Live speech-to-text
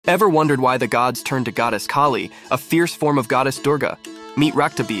Ever wondered why the gods turned to Goddess Kaali, a fierce form of Goddess Durga? Meet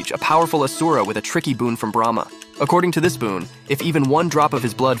Raktabij, a powerful asura with a tricky boon from Brahma. According to this boon, if even one drop of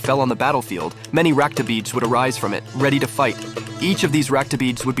his blood fell on the battlefield, many Raktabij would arise from it, ready to fight. Each of these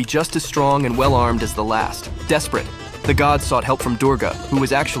Raktabij would be just as strong and well-armed as the last. Desperate, the gods sought help from Durga, who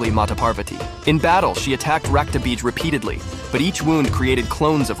was actually Mata Parvati. In battle, she attacked Raktabij repeatedly, but each wound created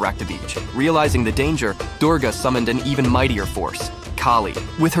clones of Raktabij. Realizing the danger, Durga summoned an even mightier force, Kaali.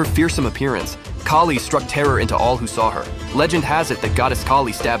 With her fearsome appearance, Kaali struck terror into all who saw her. Legend has it that Goddess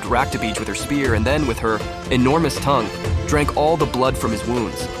Kaali stabbed Raktabij with her spear and then, with her enormous tongue, drank all the blood from his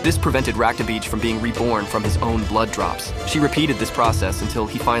wounds. This prevented Raktabij from being reborn from his own blood drops. She repeated this process until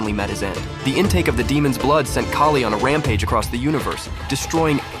he finally met his end. The intake of the demon's blood sent Kaali on a rampage across the universe,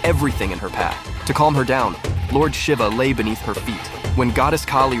 destroying everything in her path. To calm her down, Lord Shiva lay beneath her feet. When Goddess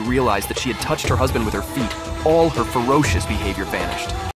Kaali realized that she had touched her husband with her feet, all her ferocious behavior vanished.